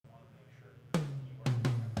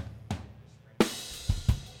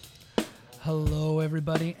Hello,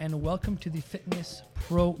 everybody, and welcome to the Fitness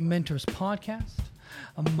Pro Mentors podcast.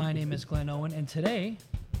 My name is Glenn Owen, and today,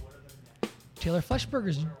 Taylor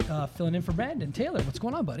Fleshberger's filling in for Brandon. Taylor, what's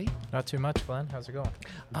going on, buddy? Not too much, Glenn. How's it going?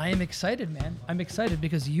 I am excited, man. I'm excited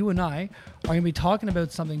because you and I are going to be talking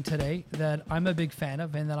about something today that I'm a big fan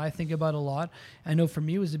of and that I think about a lot. I know for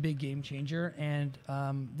me it was a big game changer, and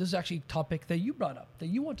this is actually a topic that you brought up, that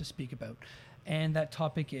you want to speak about, and that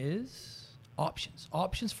topic is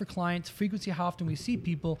options for clients, frequency, how often we see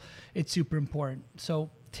people. It's super important.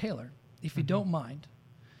 So Taylor, if you don't mind,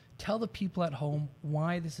 tell the people at home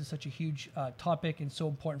why this is such a huge topic and so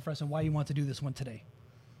important for us and why you want to do this one today.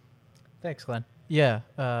 Thanks, Glenn. Yeah,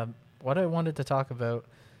 what I wanted to talk about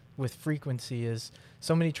with frequency is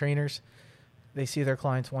so many trainers, they see their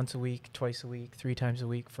clients once a week, twice a week, 3 times a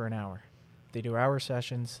week for an hour. They do hour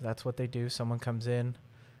sessions. That's what they do. Someone comes in,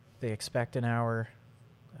 they expect an hour,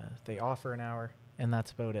 they offer an hour, and that's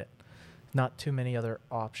about it. Not too many other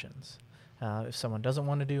options. If someone doesn't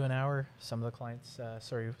want to do an hour, some of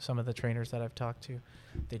the trainers that I've talked to,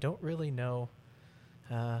 they don't really know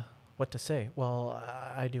what to say. Well,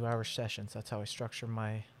 I do hour sessions. That's how I structure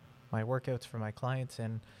my workouts for my clients,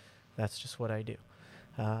 and that's just what I do.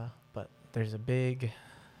 But there's a big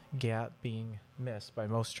gap being missed by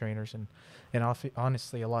most trainers and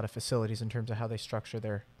honestly a lot of facilities in terms of how they structure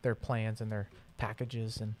their plans and their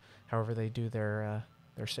packages and however they do their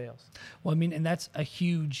sales. Well, I mean, and that's a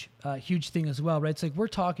huge thing as well, right? It's like we're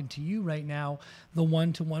talking to you right now, the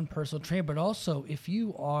one-to-one personal trainer, but also if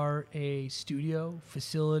you are a studio,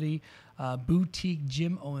 facility, boutique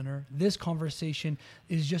gym owner, this conversation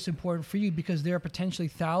is just important for you because there are potentially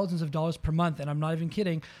thousands of dollars per month, and I'm not even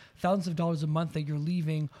kidding, thousands of dollars a month that you're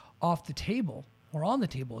leaving off the table, or on the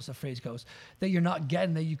table as the phrase goes, that you're not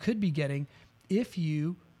getting, that you could be getting if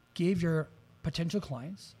you gave your potential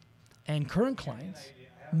clients and current clients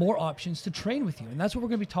more options to train with you. And that's what we're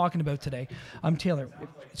going to be talking about today. I'm Taylor.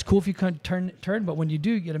 It's cool if you can turn, but when you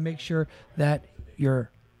do, you got to make sure that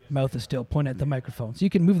your mouth is still pointed at the microphone. So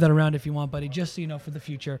you can move that around if you want, buddy, just so you know for the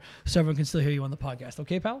future, so everyone can still hear you on the podcast.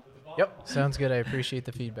 Okay, pal? Yep. Sounds good. I appreciate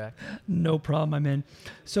the feedback. No problem, I'm in.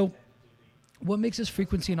 So what makes this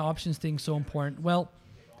frequency and options thing so important? Well,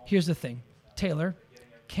 here's the thing. Taylor,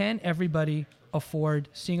 can everybody afford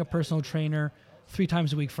seeing a personal trainer 3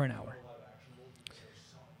 times a week for an hour?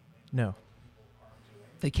 No.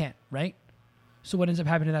 They can't, right? So what ends up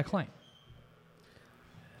happening to that client?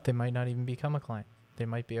 They might not even become a client. They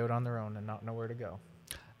might be out on their own and not know where to go.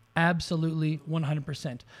 Absolutely,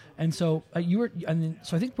 100%. And so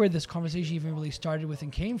so I think where this conversation even really started with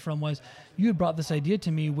and came from was you had brought this idea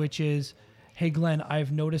to me, which is, hey, Glenn,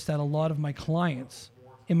 I've noticed that a lot of my clients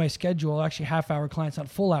in my schedule are actually half-hour clients, not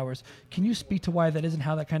full hours. Can you speak to why that is and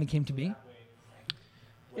how that kind of came to be?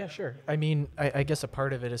 Yeah, sure. I mean, I guess a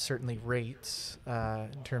part of it is certainly rates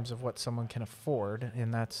in terms of what someone can afford,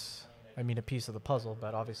 and that's, I mean, a piece of the puzzle.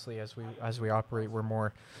 But obviously, as we operate, we're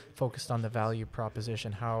more focused on the value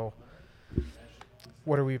proposition.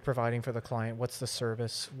 What are we providing for the client? What's the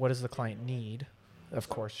service? What does the client need? Of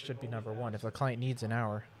course, should be number one. If the client needs an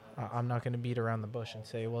hour, I'm not going to beat around the bush and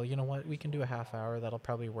say, well, you know what, we can do a half hour. That'll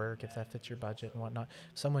probably work if that fits your budget and whatnot.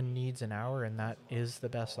 If someone needs an hour and that is the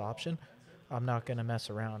best option, I'm not going to mess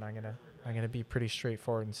around. I'm going to be pretty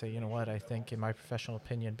straightforward and say, you know what, I think in my professional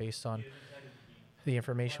opinion, based on the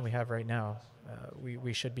information we have right now,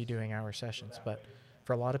 we should be doing hour sessions. But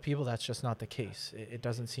for a lot of people, that's just not the case. It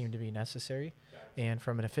doesn't seem to be necessary. And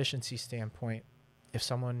from an efficiency standpoint, if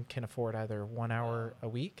someone can afford either 1 hour a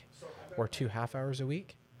week or 2 half hours a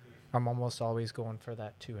week, I'm almost always going for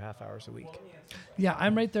that 2 half hours a week. Yeah,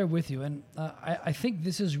 I'm right there with you. And I think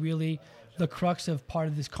this is really the crux of part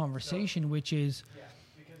of this conversation, which is,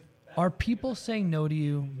 are people saying no to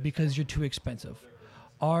you because you're too expensive?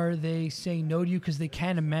 Are they saying no to you because they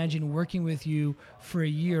can't imagine working with you for a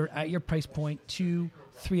year at your price point, 2-3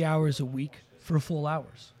 hours a week for full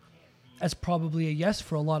hours? That's probably a yes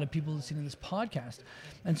for a lot of people listening to this podcast.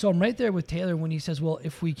 And so I'm right there with Taylor when he says, well,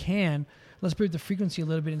 if we can, let's bring up the frequency a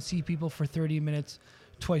little bit and see people for 30 minutes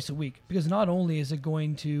twice a week. Because not only is it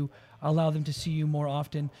going to allow them to see you more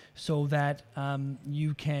often so that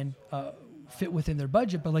you can fit within their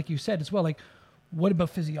budget, but like you said as well, like, what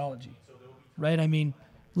about physiology, right? I mean,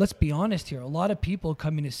 let's be honest here. A lot of people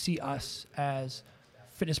coming to see us as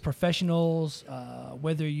fitness professionals,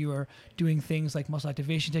 whether you are doing things like muscle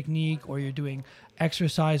activation technique or you're doing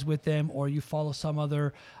exercise with them or you follow some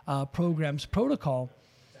other program's protocol,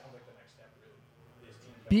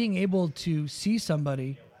 being able to see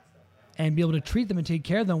somebody and be able to treat them and take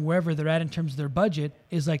care of them wherever they're at in terms of their budget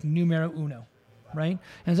is like numero uno, right?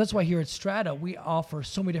 And that's why here at Strata, we offer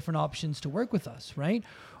so many different options to work with us, right?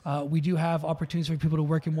 We do have opportunities for people to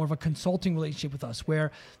work in more of a consulting relationship with us,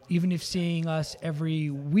 where even if seeing us every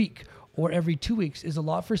week or every 2 weeks is a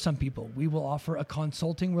lot for some people, we will offer a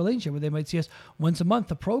consulting relationship where they might see us once a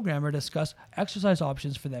month, a programmer, discuss exercise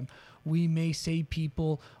options for them. We may say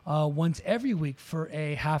people once every week for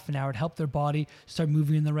a half an hour to help their body start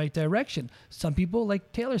moving in the right direction. Some people,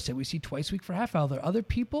 like Taylor said, we see twice a week for a half hour. There are other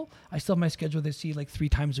people, I still have my schedule, they see like 3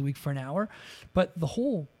 times a week for an hour. But the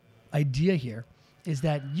whole idea here is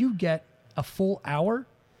that you get a full hour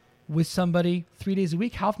with somebody 3 days a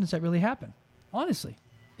week. How often does that really happen? Honestly.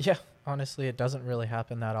 Yeah, honestly, it doesn't really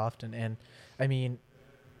happen that often. And I mean,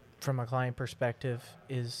 from a client perspective,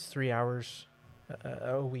 is 3 hours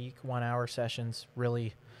a week, 1 hour sessions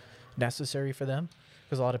really necessary for them?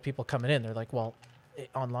 Because a lot of people coming in, they're like, well,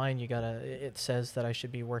 online, it says that I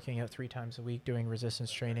should be working out 3 times a week doing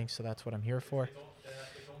resistance training. So that's what I'm here for.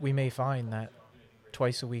 We may find that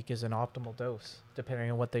twice a week is an optimal dose, depending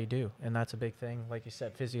on what they do. And that's a big thing. Like you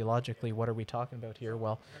said, physiologically, what are we talking about here?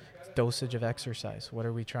 Well, dosage of exercise. What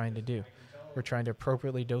are we trying to do? We're trying to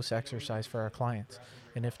appropriately dose exercise for our clients.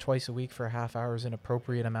 And if twice a week for a half hour is an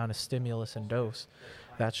appropriate amount of stimulus and dose,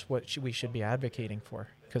 that's what we should be advocating for.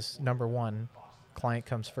 Because number one, client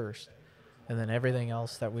comes first. And then everything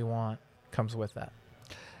else that we want comes with that.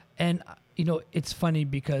 And, it's funny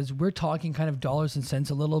because we're talking kind of dollars and cents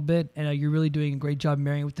a little bit, and you're really doing a great job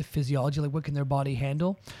marrying with the physiology, like what can their body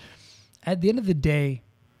handle. At the end of the day,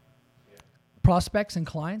 prospects and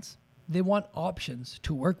clients, they want options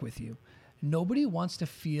to work with you. Nobody wants to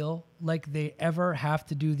feel like they ever have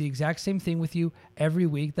to do the exact same thing with you every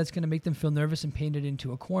week. That's going to make them feel nervous and painted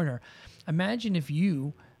into a corner. Imagine if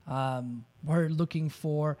you were looking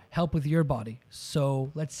for help with your body.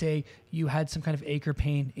 So let's say you had some kind of ache or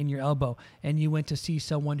pain in your elbow and you went to see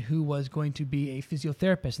someone who was going to be a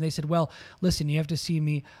physiotherapist. And they said, well, listen, you have to see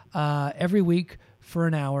me every week for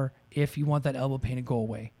an hour if you want that elbow pain to go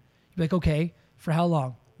away. You'd be like, okay, for how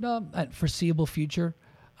long? No, foreseeable future,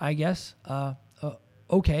 I guess.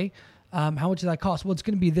 Okay. How much does that cost? Well, it's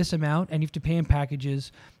going to be this amount, and you have to pay in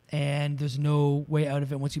packages, and there's no way out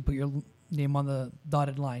of it once you put your name on the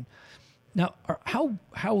dotted line. Now,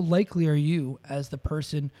 how likely are you, as the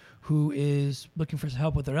person who is looking for some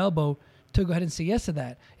help with their elbow, to go ahead and say yes to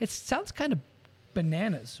that? It sounds kind of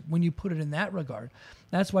bananas when you put it in that regard.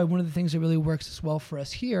 That's why one of the things that really works as well for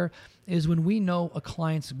us here is when we know a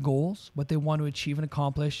client's goals, what they want to achieve and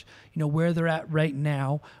accomplish, where they're at right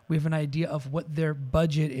now. We have an idea of what their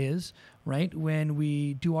budget is, right? When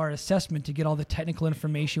we do our assessment to get all the technical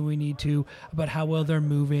information we need to about how well they're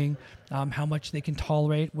moving, how much they can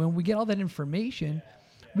tolerate. When we get all that information,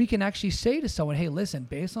 we can actually say to someone, hey, listen,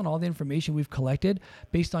 based on all the information we've collected,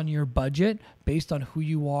 based on your budget, based on who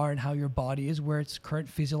you are and how your body is, where its current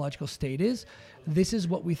physiological state is, this is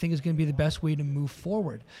what we think is going to be the best way to move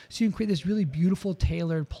forward. So you can create this really beautiful,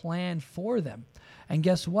 tailored plan for them. And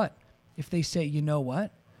guess what? If they say, you know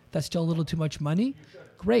what, that's still a little too much money,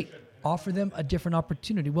 great. Offer them a different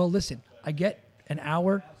opportunity. Well, listen, I get an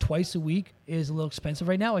hour twice a week is a little expensive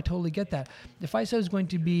right now. I totally get that. If I said it was going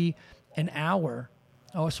to be an hour,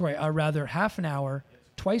 rather half an hour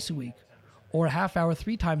twice a week, or a half hour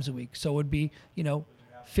 3 times a week. So it would be,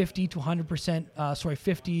 50 to 100%,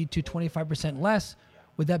 50 to 25% less.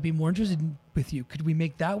 Would that be more interested with you? Could we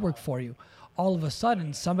make that work for you? All of a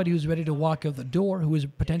sudden, somebody who's ready to walk out the door, who is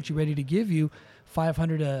potentially ready to give you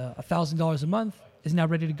 $500 to $1,000 a month, is now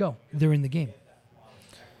ready to go. They're in the game.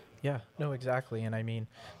 Yeah, no, exactly. And I mean,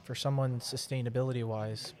 for someone sustainability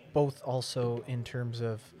wise, both also in terms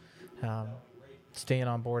of, staying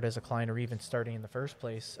on board as a client or even starting in the first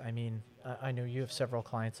place. I mean, I know you have several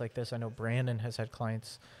clients like this. I know Brandon has had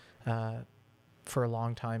clients for a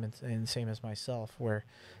long time, and same as myself, where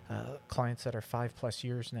clients that are 5+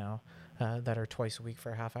 years now that are twice a week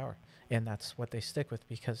for a half hour. And that's what they stick with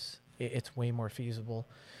because it's way more feasible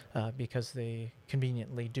because they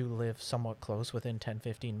conveniently do live somewhat close within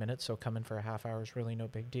 10-15 minutes. So coming for a half hour is really no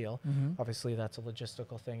big deal. Mm-hmm. Obviously, that's a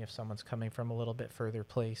logistical thing. If someone's coming from a little bit further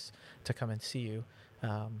place to come and see you,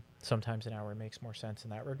 sometimes an hour makes more sense in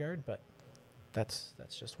that regard. But that's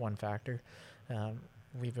just one factor.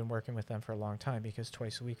 We've been working with them for a long time because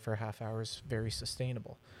twice a week for a half hour is very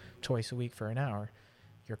sustainable. Twice a week for an hour,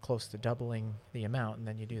 you're close to doubling the amount, and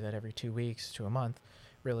then you do that every 2 weeks to a month.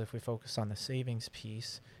 Really, if we focus on the savings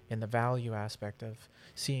piece and the value aspect of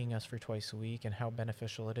seeing us for twice a week and how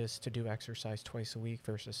beneficial it is to do exercise twice a week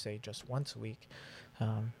versus, say, just once a week,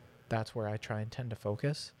 that's where I try and tend to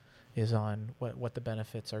focus, is on what the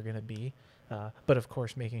benefits are going to be. But, of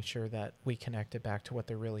course, making sure that we connect it back to what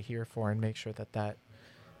they're really here for and make sure that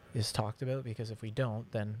is talked about, because if we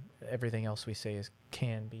don't, then everything else we say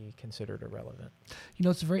can be considered irrelevant. You know,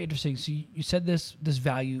 it's very interesting. So you said this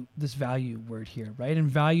value word here, right? And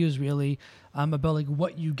value is really about like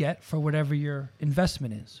what you get for whatever your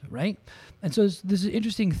investment is, right? And so this is an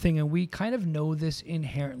interesting thing, and we kind of know this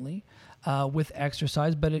inherently with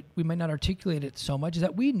exercise, but we might not articulate it so much, is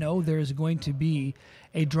that we know there is going to be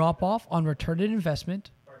a drop-off on return on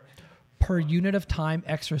investment per unit of time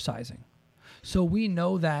exercising. So we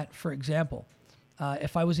know that, for example,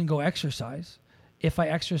 if I was going to go exercise, if I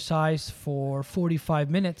exercise for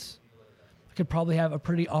 45 minutes, I could probably have a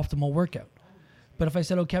pretty optimal workout. But if I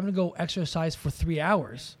said, okay, I'm going to go exercise for 3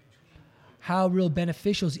 hours, how real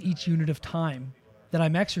beneficial is each unit of time that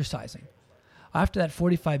I'm exercising? After that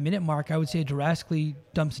 45-minute mark, I would say it drastically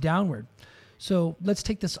dumps downward. So let's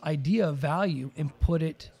take this idea of value and put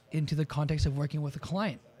it into the context of working with a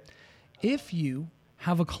client. If you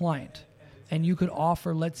have a client and you could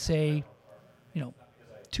offer, let's say,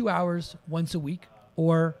 2 hours once a week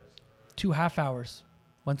or 2 half hours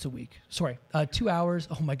once a week. 2 hours.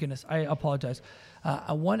 Oh my goodness. I apologize.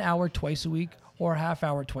 A 1 hour twice a week or a half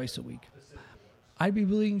hour twice a week. I'd be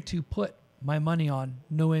willing to put my money on,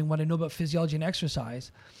 knowing what I know about physiology and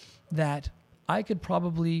exercise, that I could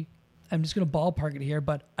probably, I'm just going to ballpark it here,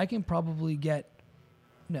 but I can probably get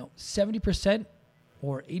 70%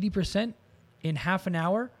 or 80% in half an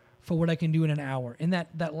hour for what I can do in an hour. In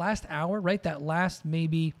that last hour, right, that last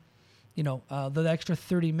maybe, the extra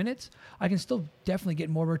 30 minutes, I can still definitely get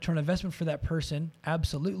more return on investment for that person,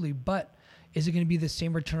 absolutely. But is it going to be the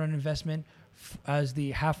same return on investment as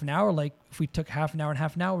the half an hour? Like if we took half an hour and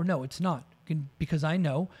half an hour? No, it's not. Because I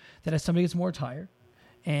know that as somebody gets more tired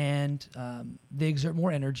and they exert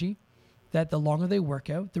more energy, that the longer they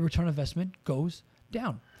work out, the return on investment goes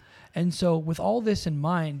down. And so with all this in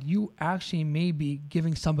mind, you actually may be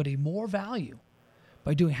giving somebody more value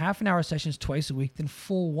by doing half an hour sessions twice a week than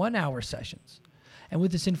full 1 hour sessions. And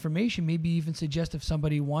with this information, maybe even suggest if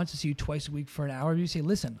somebody wants to see you twice a week for an hour, you say,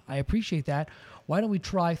 listen, I appreciate that. Why don't we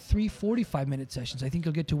try 3 45-minute sessions? I think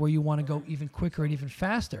you'll get to where you want to go even quicker and even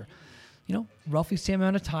faster. Roughly same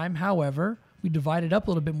amount of time. However, we divide it up a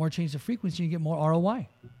little bit more, change the frequency, and you get more ROI.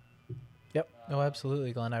 Yep. No,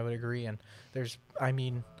 absolutely, Glenn. I would agree. And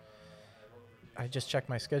I just checked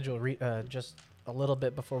my schedule just a little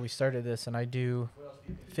bit before we started this, and I do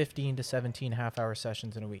 15 to 17 half-hour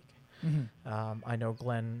sessions in a week. Mm-hmm. I know,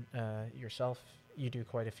 Glenn, yourself, you do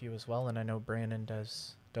quite a few as well, and I know Brandon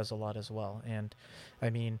does a lot as well. And,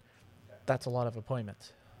 that's a lot of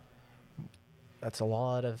appointments. That's a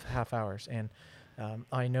lot of half hours. And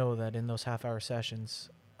I know that in those half-hour sessions,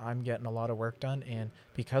 I'm getting a lot of work done, and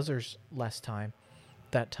because there's less time,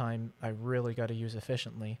 that time I really got to use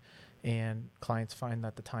efficiently. And clients find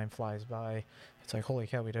that the time flies by. It's like, holy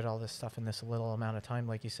cow, we did all this stuff in this little amount of time.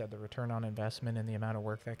 Like you said, the return on investment and the amount of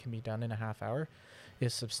work that can be done in a half hour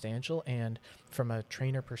is substantial. And from a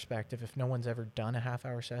trainer perspective, if no one's ever done a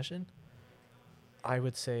half-hour session, I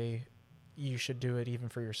would say you should do it even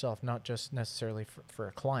for yourself, not just necessarily for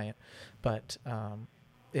a client, but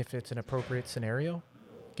if it's an appropriate scenario,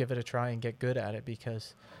 give it a try and get good at it,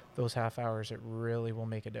 because those half hours, it really will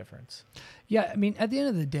make a difference. Yeah, I mean, at the end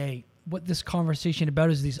of the day, what this conversation about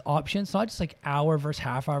is these options, not just like hour versus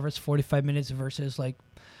half hour versus 45 minutes versus like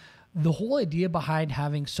the whole idea behind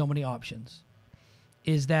having so many options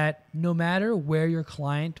is that no matter where your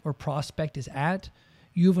client or prospect is at,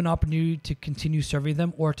 you have an opportunity to continue serving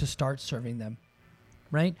them or to start serving them,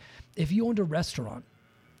 right? If you owned a restaurant,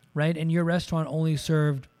 right, and your restaurant only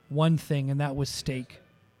served one thing, and that was steak,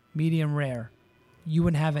 medium rare, you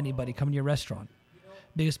wouldn't have anybody come to your restaurant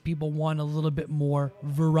because people want a little bit more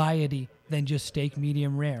variety than just steak,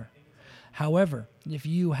 medium rare. However, if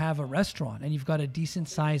you have a restaurant and you've got a decent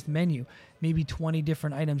sized menu, maybe 20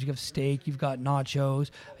 different items, you have steak, you've got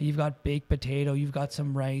nachos, you've got baked potato, you've got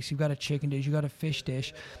some rice, you've got a chicken dish, you've got a fish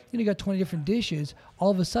dish, you got 20 different dishes,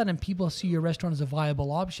 all of a sudden people see your restaurant as a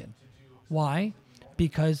viable option. Why?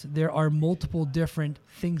 Because there are multiple different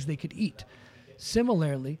things they could eat.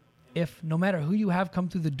 Similarly, if no matter who you have come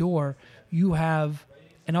through the door, you have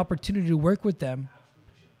an opportunity to work with them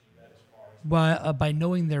by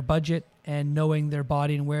knowing their budget and knowing their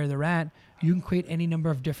body and where they're at, you can create any number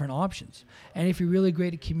of different options. And if you're really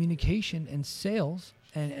great at communication and sales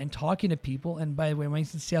and talking to people, and by the way, when I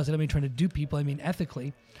say sales, I don't mean trying to do people, I mean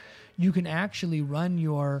ethically, you can actually run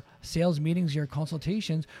your sales meetings, your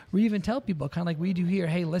consultations, where you even tell people, kind of like we do here,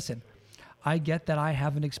 hey, listen, I get that I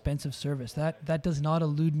have an expensive service. That does not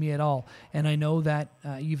elude me at all. And I know that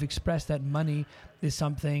you've expressed that money is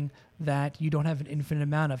something that you don't have an infinite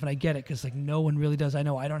amount of. And I get it, because like no one really does. I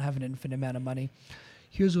know I don't have an infinite amount of money.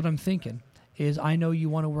 Here's what I'm thinking. is I know you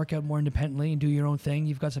want to work out more independently and do your own thing.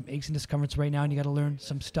 You've got some aches and discomforts right now and you got to learn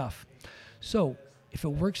some stuff. So if it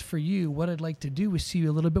works for you, what I'd like to do is see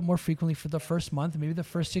you a little bit more frequently for the first month, maybe the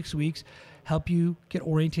first 6 weeks, help you get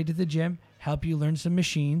oriented to the gym, help you learn some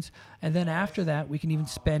machines. And then after that, we can even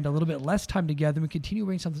spend a little bit less time together and we continue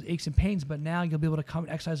wearing some of those aches and pains, but now you'll be able to come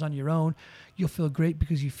and exercise on your own. You'll feel great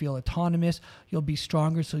because you feel autonomous. You'll be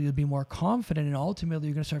stronger, so you'll be more confident, and ultimately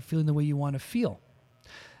you're going to start feeling the way you want to feel.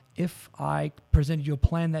 If I presented you a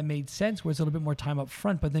plan that made sense, where it's a little bit more time up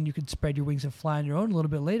front, but then you could spread your wings and fly on your own a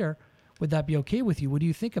little bit later, would that be okay with you? What do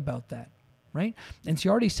you think about that? Right? And so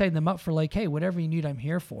you're already setting them up for like, hey, whatever you need, I'm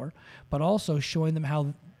here for, but also showing them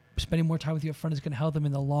how spending more time with you up front is going to help them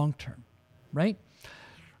in the long term, right?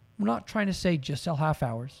 We're not trying to say just sell half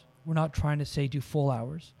hours. We're not trying to say do full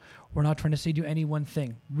hours. We're not trying to say do any one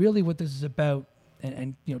thing. Really what this is about,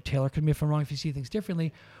 and you know, Taylor, correct me if I'm wrong if you see things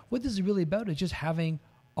differently, what this is really about is just having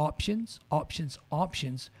options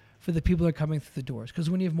for the people that are coming through the doors. Because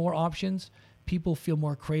when you have more options, people feel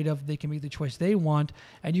more creative, they can make the choice they want,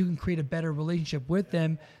 and you can create a better relationship with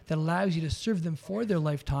them that allows you to serve them for their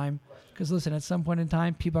lifetime. Because listen, at some point in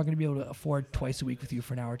time, people aren't going to be able to afford twice a week with you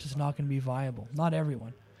for an hour. It's just not going to be viable. Not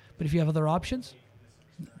everyone. But if you have other options,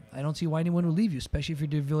 I don't see why anyone would leave you, especially if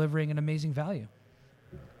you're delivering an amazing value.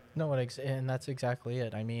 No, and that's exactly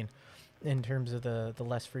it. I mean, in terms of the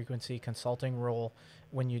less frequency consulting role,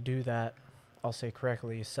 when you do that, I'll say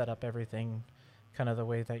correctly, you set up everything kind of the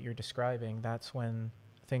way that you're describing. That's when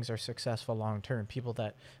things are successful long term. People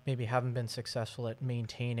that maybe haven't been successful at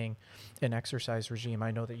maintaining an exercise regime.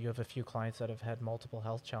 I know that you have a few clients that have had multiple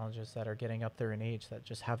health challenges that are getting up there in age that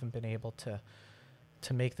just haven't been able to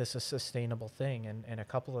make this a sustainable thing. And a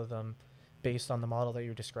couple of them, based on the model that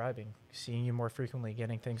you're describing, seeing you more frequently,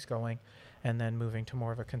 getting things going, and then moving to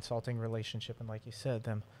more of a consulting relationship. And like you said,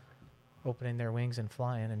 them opening their wings and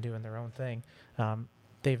flying and doing their own thing.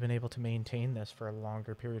 They've been able to maintain this for a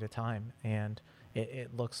longer period of time, and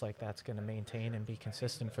it looks like that's going to maintain and be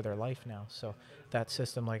consistent for their life now. So that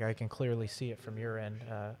system, like, I can clearly see it from your end,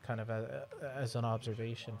 kind of as an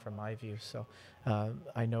observation from my view. So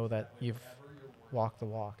I know that you've walked the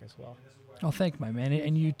walk as well. Oh, thank my man,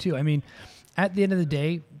 and you too. I mean, at the end of the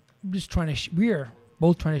day, I'm just trying to we're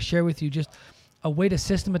both trying to share with you just a way to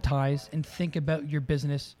systematize and think about your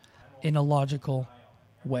business in a logical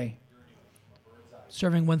way.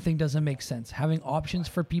 Serving one thing doesn't make sense. Having options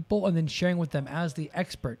for people and then sharing with them as the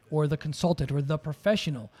expert or the consultant or the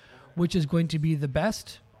professional, which is going to be the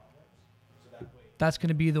best, that's going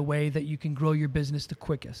to be the way that you can grow your business the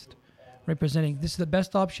quickest. Representing, this is the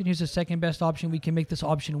best option, here's the second best option, we can make this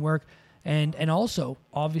option work. And also,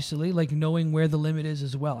 obviously, like knowing where the limit is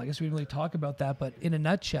as well. I guess we didn't really talk about that, but in a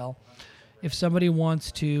nutshell, if somebody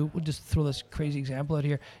wants to, we'll just throw this crazy example out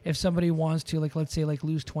here. If somebody wants to, like, let's say, like,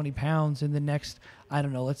 lose 20 pounds in the next, I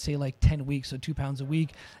don't know, let's say like 10 weeks, so 2 pounds a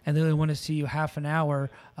week, and they only want to see you half an hour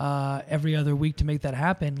every other week to make that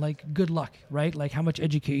happen, like, good luck, right? Like, how much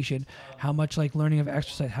education, how much, like, learning of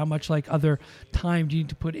exercise, how much, like, other time do you need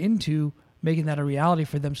to put into making that a reality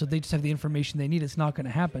for them so they just have the information they need? It's not going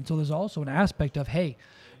to happen. So there's also an aspect of, hey,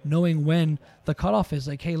 knowing when the cutoff is,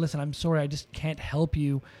 like, hey, listen, I'm sorry, I just can't help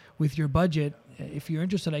you with your budget. If you're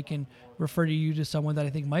interested, I can refer you to someone that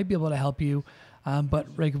I think might be able to help you. But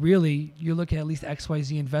like, really, you're looking at least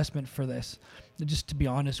XYZ investment for this, just to be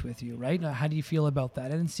honest with you, right? How do you feel about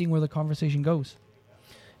that? And then seeing where the conversation goes.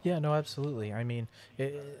 Yeah, no, absolutely. I mean,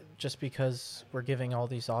 just because we're giving all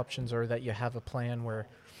these options, or that you have a plan where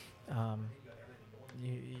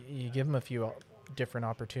you give them a few different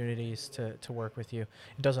opportunities to work with you,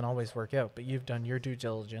 it doesn't always work out, but you've done your due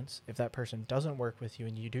diligence. If that person doesn't work with you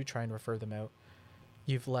and you do try and refer them out,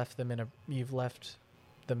 you've left them in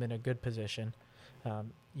a good position.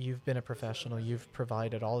 You've been a professional, you've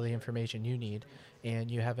provided all the information you need,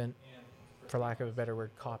 and you haven't, for lack of a better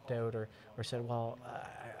word, copped out or said, well,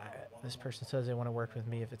 this person says they want to work with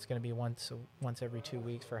me. If it's going to be once every 2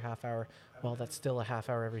 weeks for a half hour, well, that's still a half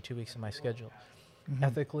hour every 2 weeks in my schedule. Mm-hmm.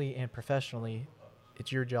 Ethically and professionally,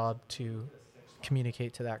 it's your job to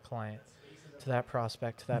communicate to that client, to that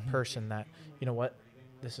prospect, to that person that, you know what,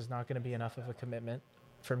 this is not going to be enough of a commitment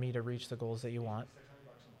for me to reach the goals that you want.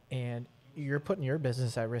 And you're putting your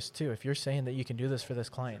business at risk too. If you're saying that you can do this for this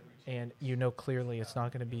client and you know clearly it's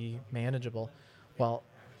not going to be manageable, well,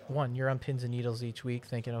 one, you're on pins and needles each week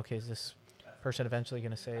thinking, okay, is this person eventually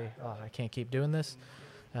going to say, oh, I can't keep doing this,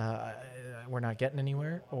 we're not getting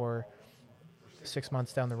anywhere? Or 6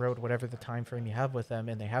 months down the road, whatever the time frame you have with them,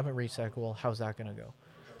 and they haven't reached that goal, how's that going to go?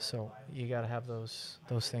 So you got to have those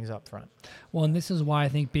things up front. Well, and this is why I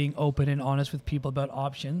think being open and honest with people about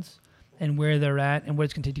options and where they're at and what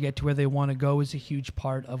it's going to take to get to where they want to go is a huge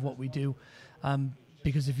part of what we do.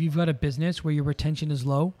 Because if you've got a business where your retention is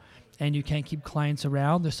low and you can't keep clients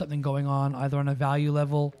around, there's something going on either on a value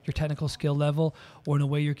level, your technical skill level, or in a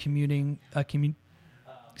way you're communicating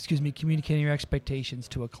your expectations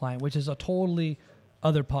to a client, which is a totally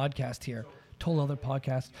other podcast here. Total other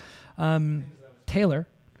podcast. Taylor,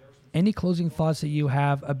 any closing thoughts that you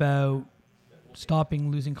have about stopping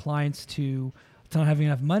losing clients to not having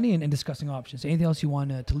enough money and discussing options? Anything else you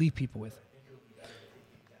want to leave people with?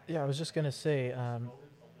 Yeah, I was just gonna say,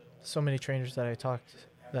 so many trainers that I've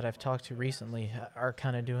talked to recently are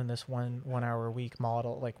kind of doing this one hour a week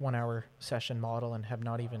model, like 1 hour session model, and have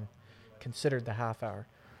not even considered the half hour.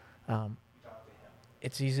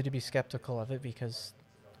 It's easy to be skeptical of it because,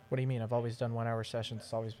 what do you mean? I've always done 1 hour sessions.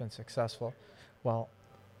 It's always been successful. Well,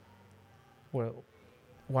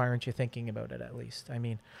 why aren't you thinking about it at least? I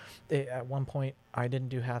mean, at one point I didn't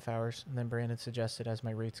do half hours, and then Brandon suggested as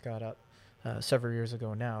my rates got up several years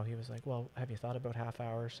ago now, he was like, well, have you thought about half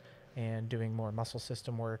hours and doing more muscle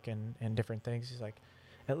system work and different things? He's like,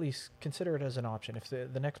 at least consider it as an option. If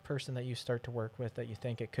the next person that you start to work with that you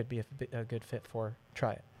think it could be a good fit for,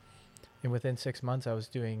 try it. And within 6 months, I was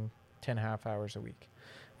doing 10 half hours a week,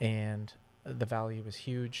 and the value was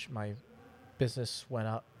huge. My business went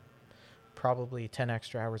up probably 10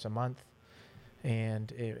 extra hours a month,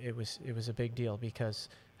 and it was a big deal because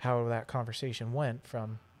how that conversation went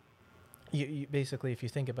from you basically, if you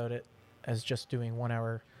think about it as just doing 1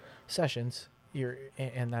 hour sessions,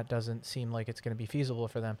 and that doesn't seem like it's going to be feasible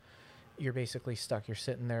for them, you're basically stuck. You're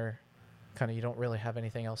sitting there kind of, you don't really have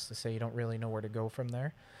anything else to say. You don't really know where to go from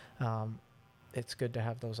there. It's good to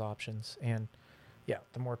have those options. And yeah,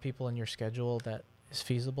 the more people in your schedule that is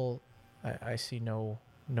feasible, I see no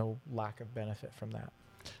lack of benefit from that.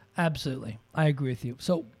 Absolutely. I agree with you.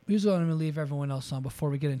 So here's what I'm going to leave everyone else on before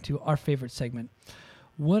we get into our favorite segment.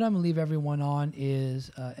 What I'm going to leave everyone on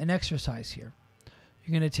is an exercise here.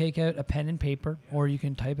 You're going to take out a pen and paper, or you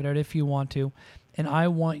can type it out if you want to. And I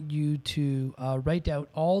want you to write down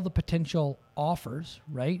all the potential offers,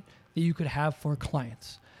 right, that you could have for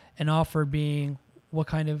clients. An offer being what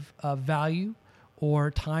kind of value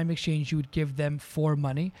or time exchange you would give them for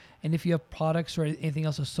money. And if you have products or anything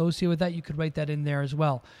else associated with that, you could write that in there as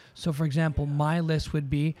well. So for example, my list would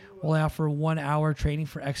be, well, I offer 1 hour training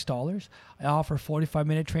for X dollars. I offer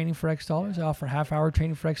 45-minute training for X dollars. I offer half-hour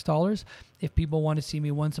training for X dollars. If people want to see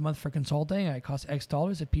me once a month for consulting, it costs X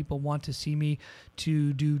dollars. If people want to see me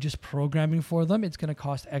to do just programming for them, it's going to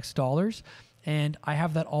cost X dollars. And I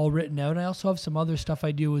have that all written out. I also have some other stuff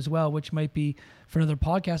I do as well, which might be for another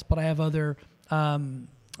podcast, but I have other PDFs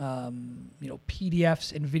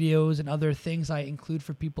and videos and other things I include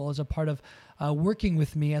for people as a part of working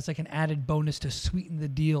with me as like an added bonus to sweeten the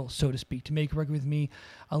deal, so to speak, to make working with me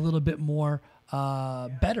a little bit more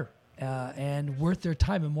better and worth their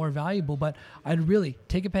time and more valuable. But I'd really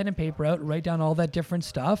take a pen and paper out, write down all that different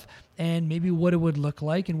stuff and maybe what it would look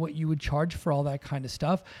like and what you would charge for all that kind of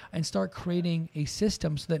stuff, and start creating a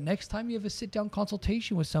system so that next time you have a sit-down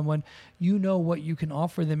consultation with someone, you know what you can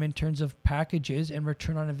offer them in terms of packages and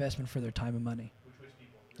return on investment for their time and money.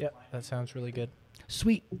 Yeah, that sounds really good.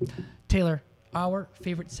 Sweet. Taylor, our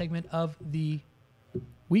favorite segment of the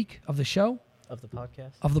week, of the show, Of the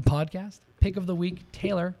podcast? Pick of the week.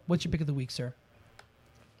 Taylor, what's your pick of the week, sir?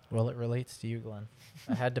 Well, it relates to you, Glenn.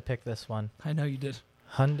 I had to pick this one. I know you did.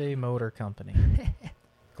 Hyundai Motor Company.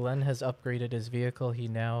 Glenn has upgraded his vehicle. He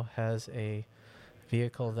now has a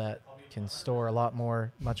vehicle that can store a lot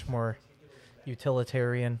more, much more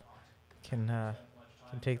utilitarian, can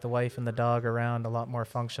take the wife and the dog around, a lot more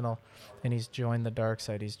functional, and he's joined the dark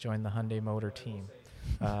side. He's joined the Hyundai Motor team.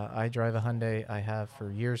 I drive a Hyundai. I have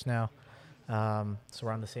for years now. So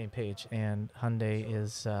we're on the same page, and Hyundai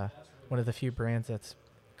is one of the few brands that's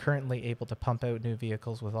currently able to pump out new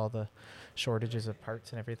vehicles with all the shortages of parts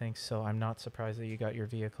and everything. So I'm not surprised that you got your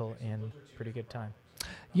vehicle in pretty good time.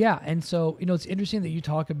 Yeah, and so, it's interesting that you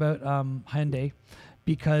talk about Hyundai,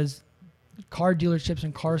 because car dealerships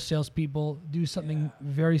and car salespeople do something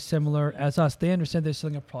very similar as us. They understand they're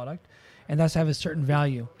selling a product, and that's to have a certain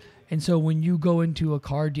value. And so when you go into a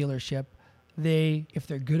car dealership, if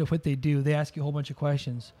they're good at what they do, they ask you a whole bunch of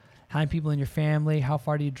questions. How many people in your family? How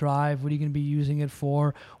far do you drive? What are you going to be using it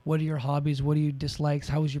for? What are your hobbies? What are your dislikes?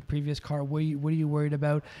 How was your previous car? What are you worried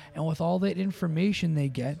about? And with all that information they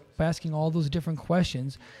get, by asking all those different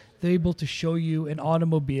questions, they're able to show you an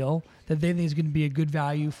automobile that they think is going to be a good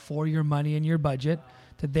value for your money and your budget,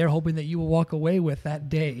 that they're hoping that you will walk away with that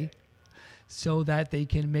day, so that they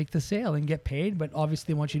can make the sale and get paid. But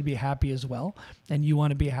obviously they want you to be happy as well, and you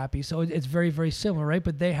want to be happy. So it's very, very similar, right?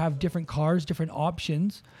 But they have different cars, different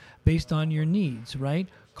options based on your needs, right?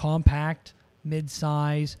 Compact,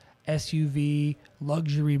 mid-size, SUV,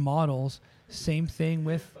 luxury models. Same thing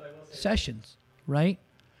with sessions, right?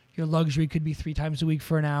 Your luxury could be 3 times a week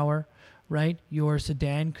for an hour, right? Your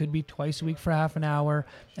sedan could be twice a week for half an hour,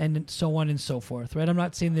 and so on and so forth, right? I'm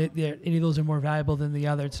not saying that any of those are more valuable than the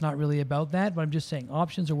other. It's not really about that, but I'm just saying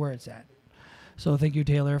options are where it's at. So thank you,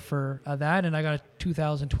 Taylor, for that. And I got a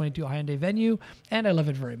 2022 Hyundai Venue, and I love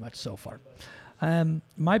it very much so far.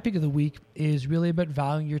 My pick of the week is really about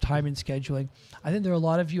valuing your time and scheduling. I think there are a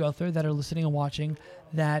lot of you out there that are listening and watching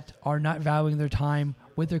that are not valuing their time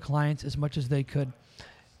with their clients as much as they could.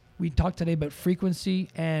 We talked today about frequency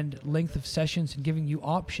and length of sessions and giving you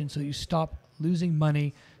options so that you stop losing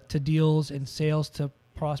money to deals and sales to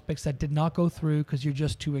prospects that did not go through because you're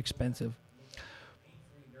just too expensive.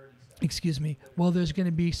 Excuse me. Well, there's going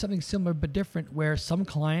to be something similar but different where some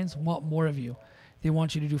clients want more of you. They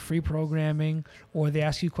want you to do free programming, or they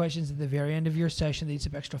ask you questions at the very end of your session. They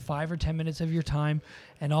take extra 5 or 10 minutes of your time,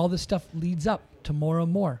 and all this stuff leads up to more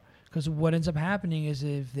and more. Because what ends up happening is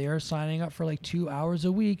if they're signing up for like 2 hours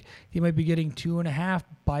a week, they might be getting 2.5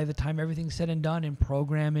 by the time everything's said and done in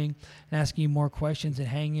programming and asking you more questions and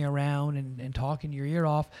hanging around and talking your ear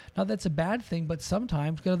off. Now, that's a bad thing, but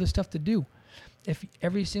sometimes you've got other stuff to do. If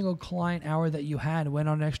every single client hour that you had went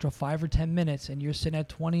on an extra 5 or 10 minutes and you're sitting at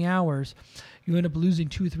 20 hours, you end up losing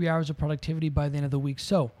 2-3 hours of productivity by the end of the week.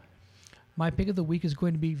 So my pick of the week is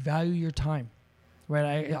going to be value your time,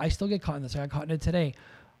 right? I still get caught in this. I got caught in it today.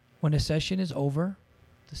 When a session is over,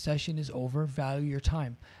 the session is over. Value your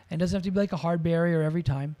time. And it doesn't have to be like a hard barrier every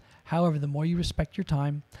time. However, the more you respect your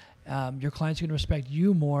time, your clients are going to respect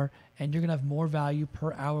you more, and you're going to have more value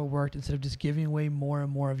per hour worked instead of just giving away more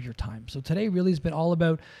and more of your time. So today really has been all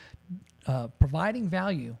about providing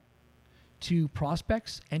value to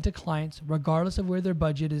prospects and to clients, regardless of where their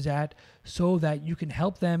budget is at, so that you can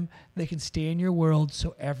help them, they can stay in your world,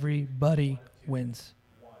 so everybody wins.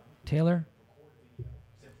 Taylor,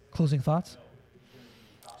 closing thoughts?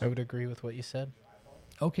 I would agree with what you said.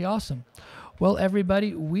 Okay, awesome. Well,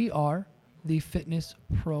 everybody, we are the Fitness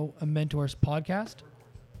Pro Mentors podcast.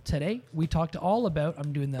 Today, we talked all about,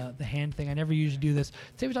 I'm doing the hand thing. I never usually do this.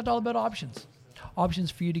 Today, we talked all about options. Options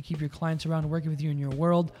for you to keep your clients around and working with you in your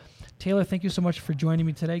world. Taylor, thank you so much for joining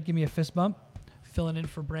me today. Give me a fist bump, filling in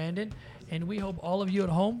for Brandon. And we hope all of you at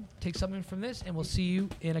home take something from this, and we'll see you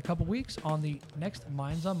in a couple weeks on the next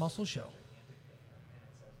Minds on Muscle show.